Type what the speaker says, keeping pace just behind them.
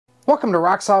Welcome to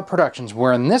Rock Solid Productions,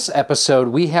 where in this episode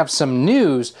we have some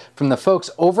news from the folks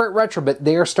over at RetroPis.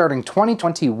 They are starting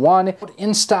 2021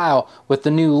 in style with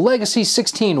the new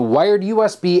Legacy16 wired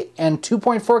USB and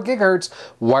 2.4 GHz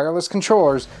wireless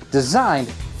controllers designed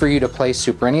for you to play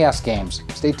Super NES games.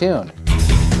 Stay tuned.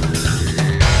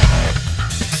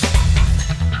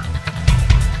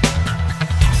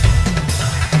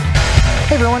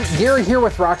 Hey everyone, Gary here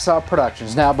with Rock Solid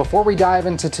Productions. Now, before we dive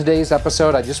into today's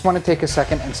episode, I just want to take a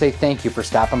second and say thank you for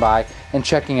stopping by and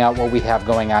checking out what we have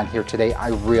going on here today. I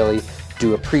really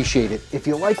do appreciate it. If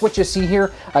you like what you see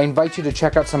here, I invite you to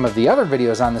check out some of the other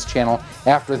videos on this channel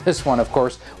after this one, of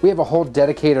course. We have a whole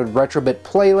dedicated RetroPis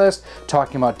playlist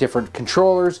talking about different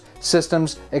controllers,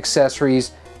 systems,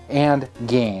 accessories, and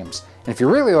games. And if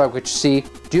you really like what you see,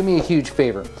 do me a huge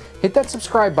favor. Hit that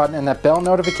subscribe button and that bell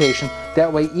notification.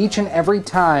 That way each and every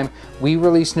time we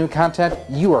release new content,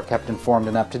 you are kept informed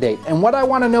and up to date. And what I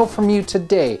want to know from you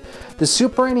today, the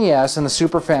Super NES and the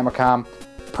Super Famicom,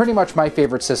 pretty much my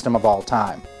favorite system of all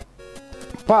time.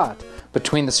 But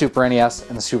between the Super NES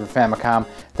and the Super Famicom,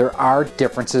 there are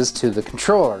differences to the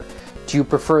controller. Do you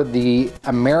prefer the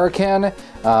American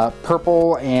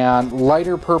purple and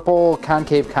lighter purple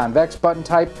concave convex button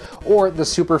type, or the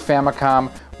Super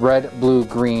Famicom red, blue,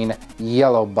 green,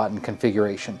 yellow button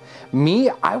configuration? Me,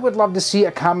 I would love to see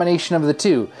a combination of the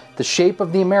two. The shape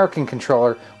of the American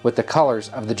controller with the colors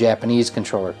of the Japanese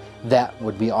controller. That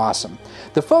would be awesome.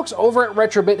 The folks over at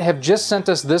RetroPis have just sent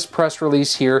us this press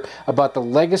release here about the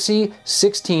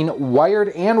Legacy16 wired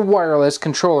and wireless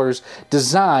controllers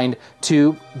designed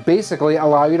to basically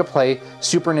allow you to play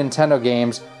Super Nintendo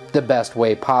games the best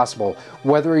way possible.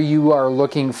 Whether you are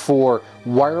looking for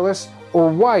wireless or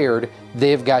wired,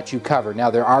 they've got you covered. Now,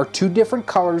 there are two different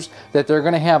colors that they're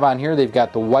going to have on here. They've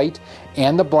got the white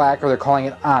and the black, or they're calling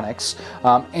it onyx.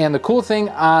 And the cool thing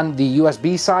on the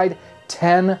USB side,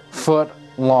 10-foot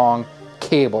long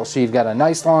cable. So you've got a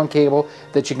nice long cable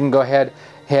that you can go ahead,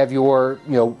 have your,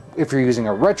 if you're using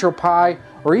a RetroPis,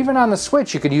 or even on the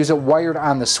Switch, you could use it wired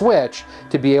on the Switch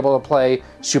to be able to play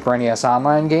Super NES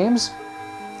online games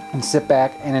and sit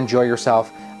back and enjoy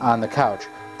yourself on the couch.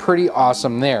 Pretty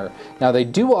awesome there. Now, they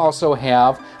do also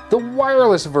have the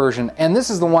wireless version, and this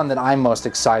is the one that I'm most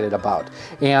excited about.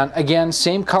 And again,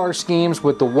 same color schemes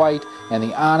with the white and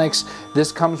the onyx.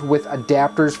 This comes with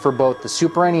adapters for both the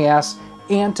Super NES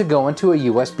and to go into a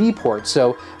USB port.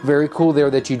 So very cool there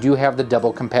that you do have the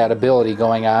double compatibility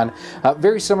going on.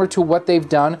 Very similar to what they've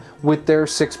done with their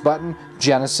 6-button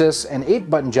Genesis and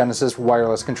 8-button Genesis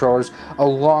wireless controllers,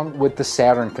 along with the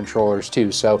Saturn controllers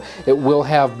too. So it will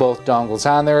have both dongles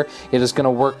on there. It is going to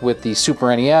work with the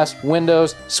Super NES,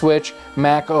 Windows, Switch,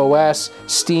 Mac OS,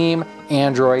 Steam,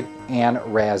 Android, and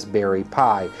Raspberry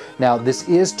Pi. Now, this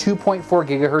is 2.4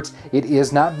 gigahertz. It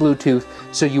is not Bluetooth,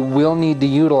 so you will need to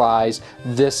utilize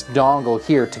this dongle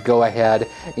here to go ahead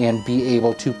and be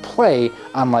able to play,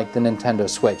 unlike the Nintendo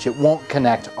Switch. It won't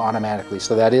connect automatically,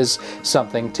 so that is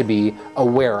something to be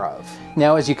aware of.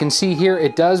 Now, as you can see here,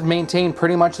 it does maintain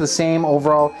pretty much the same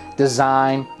overall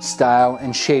design, style,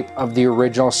 and shape of the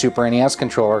original Super NES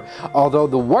controller, although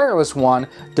the wireless one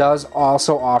does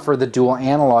also offer the dual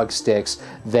analog sticks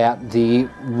that the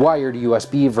wired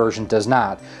USB version does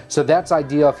not. So that's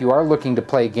ideal if you are looking to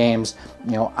play games,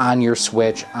 on your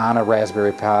Switch, on a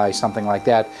Raspberry Pi, something like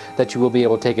that, that you will be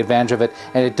able to take advantage of it.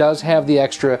 And it does have the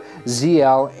extra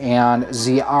ZL and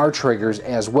ZR triggers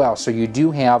as well, so you do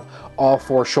have all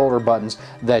 4 shoulder buttons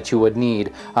that you would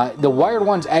need. The wired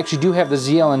ones actually do have the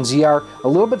ZL and ZR a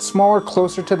little bit smaller,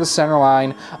 closer to the center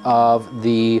line of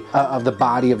the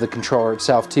body of the controller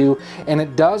itself too. And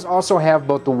it does also have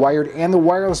both the wired and the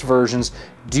wireless versions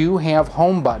do have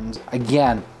home buttons,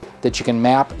 again, that you can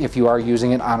map if you are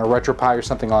using it on a RetroPis or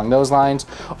something along those lines,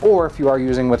 or if you are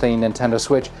using with a Nintendo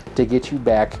Switch to get you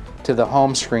back to the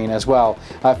home screen as well.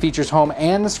 Features home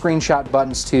and the screenshot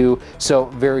buttons too, so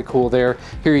very cool there.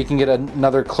 Here you can get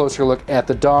another closer look at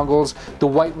the dongles, the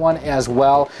white one as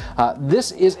well.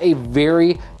 This is a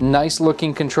very nice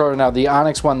looking controller. Now, the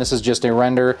onyx one, this is just a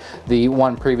render. The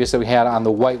one previous that we had on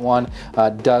the white one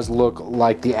does look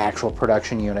like the actual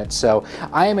production unit. So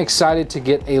I am excited to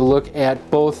get a look at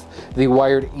both the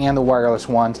wired and the wireless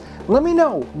ones. Let me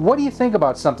know, what do you think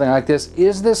about something like this?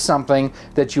 Is this something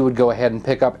that you would go ahead and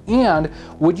pick up? And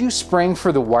would you spring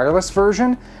for the wireless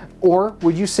version, or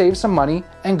would you save some money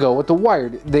and go with the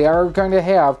wired? They are going to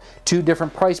have 2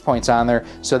 different price points on there,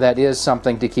 so that is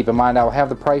something to keep in mind. I'll have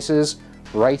the prices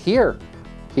right here.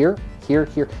 Here,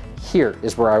 here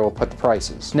is where I will put the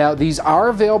prices. Now, these are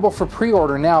available for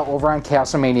pre-order now over on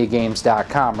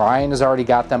CastleManiaGames.com. Ryan has already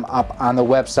got them up on the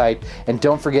website, and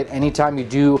don't forget, anytime you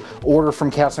do order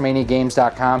from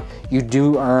CastleManiaGames.com, you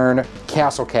do earn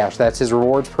Castle Cash. That's his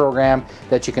rewards program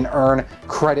that you can earn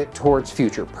credit towards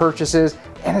future purchases,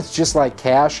 and it's just like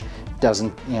cash.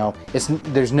 Doesn't, you know,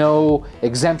 there's no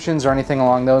exemptions or anything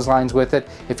along those lines with it.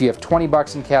 If you have 20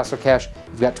 bucks in Castle Cash,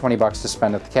 you've got 20 bucks to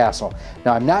spend at the castle.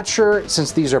 Now, I'm not sure,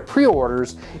 since these are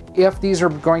pre-orders, if these are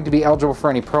going to be eligible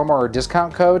for any promo or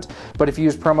discount codes, but if you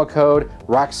use promo code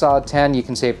ROCKSOLID10, you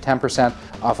can save 10%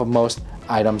 off of most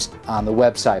items on the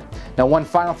website. Now, one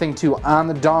final thing too, on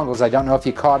the dongles, I don't know if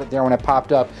you caught it there when it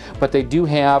popped up, but they do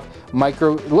have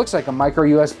it looks like a micro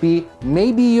USB,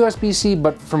 maybe USB-C,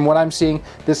 but from what I'm seeing,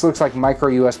 this looks like micro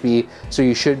USB, so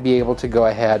you should be able to go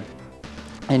ahead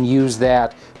and use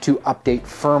that to update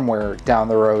firmware down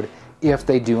the road if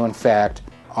they do in fact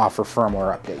offer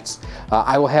firmware updates.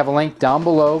 I will have a link down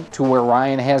below to where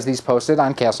Ryan has these posted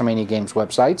on Castlemania Games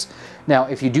websites. Now,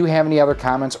 if you do have any other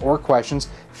comments or questions,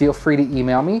 feel free to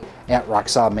email me at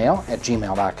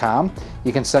rocksolidmail@gmail.com.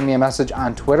 You can send me a message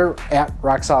on Twitter at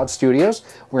RockSolidStudios.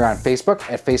 We're on Facebook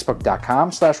at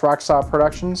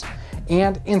facebook.com/RockSolidProductions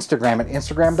and Instagram at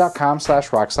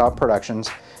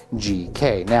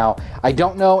instagram.com/RockSolidProductionsGK. Now, I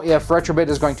don't know if RetroPis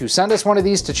is going to send us one of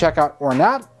these to check out or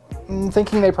not. I'm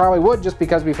thinking they probably would, just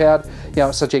because we've had, you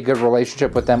know, such a good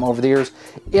relationship with them over the years.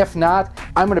 If not,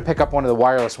 I'm going to pick up one of the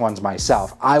wireless ones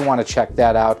myself. I want to check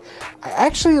that out. I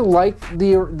actually like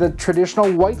the traditional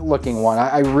white looking one.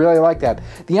 I really like that.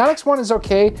 The Onyx one is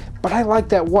okay, but I like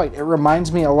that white. It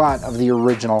reminds me a lot of the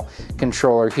original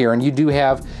controller here. And you do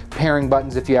have pairing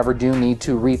buttons if you ever do need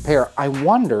to repair. I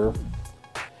wonder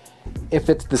if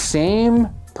it's the same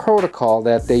protocol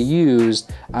that they used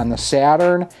on the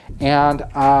Saturn and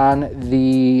on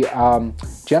the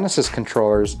Genesis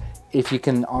controllers, if you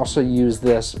can also use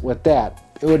this with that.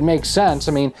 It would make sense.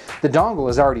 I mean, the dongle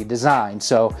is already designed,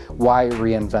 so why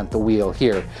reinvent the wheel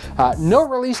here? No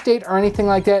release date or anything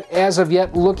like that as of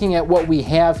yet. Looking at what we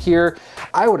have here,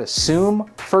 I would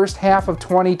assume first half of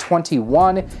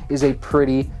 2021 is a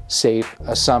pretty safe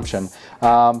assumption.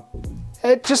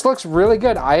 It just looks really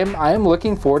good. I am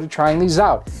looking forward to trying these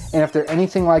out. And if they're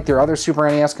anything like their other Super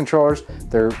NES controllers,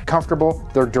 they're comfortable,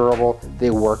 they're durable, they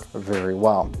work very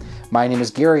well. My name is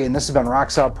Gary, and this has been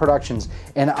Rock Solid Productions,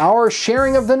 and our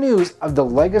sharing of the news of the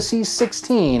Legacy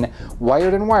 16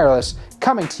 wired and wireless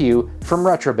coming to you from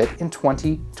RetroPis in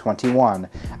 2021.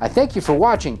 I thank you for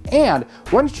watching, and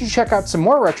why don't you check out some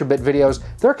more RetroPis videos?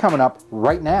 They're coming up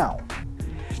right now.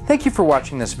 Thank you for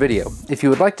watching this video. If you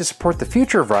would like to support the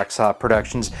future of Rock Solid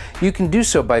Productions, you can do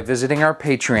so by visiting our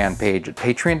Patreon page at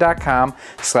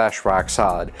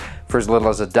patreon.com/rocksolid. For as little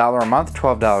as $1 a month,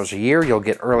 $12 a year, you'll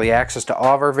get early access to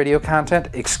all of our video content,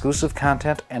 exclusive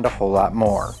content, and a whole lot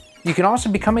more. You can also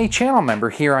become a channel member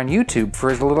here on YouTube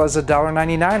for as little as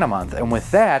 $1.99 a month, and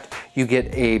with that, you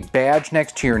get a badge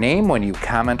next to your name when you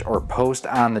comment or post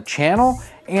on the channel,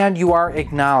 and you are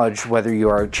acknowledged whether you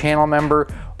are a channel member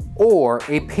or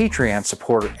a Patreon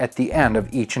supporter at the end of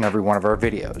each and every one of our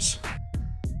videos.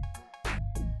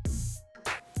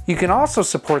 You can also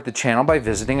support the channel by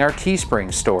visiting our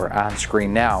Teespring store on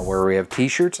screen now, where we have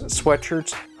t-shirts,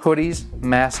 sweatshirts, hoodies,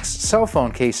 masks, cell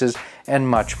phone cases, and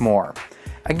much more.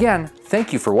 Again,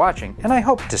 thank you for watching, and I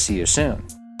hope to see you soon.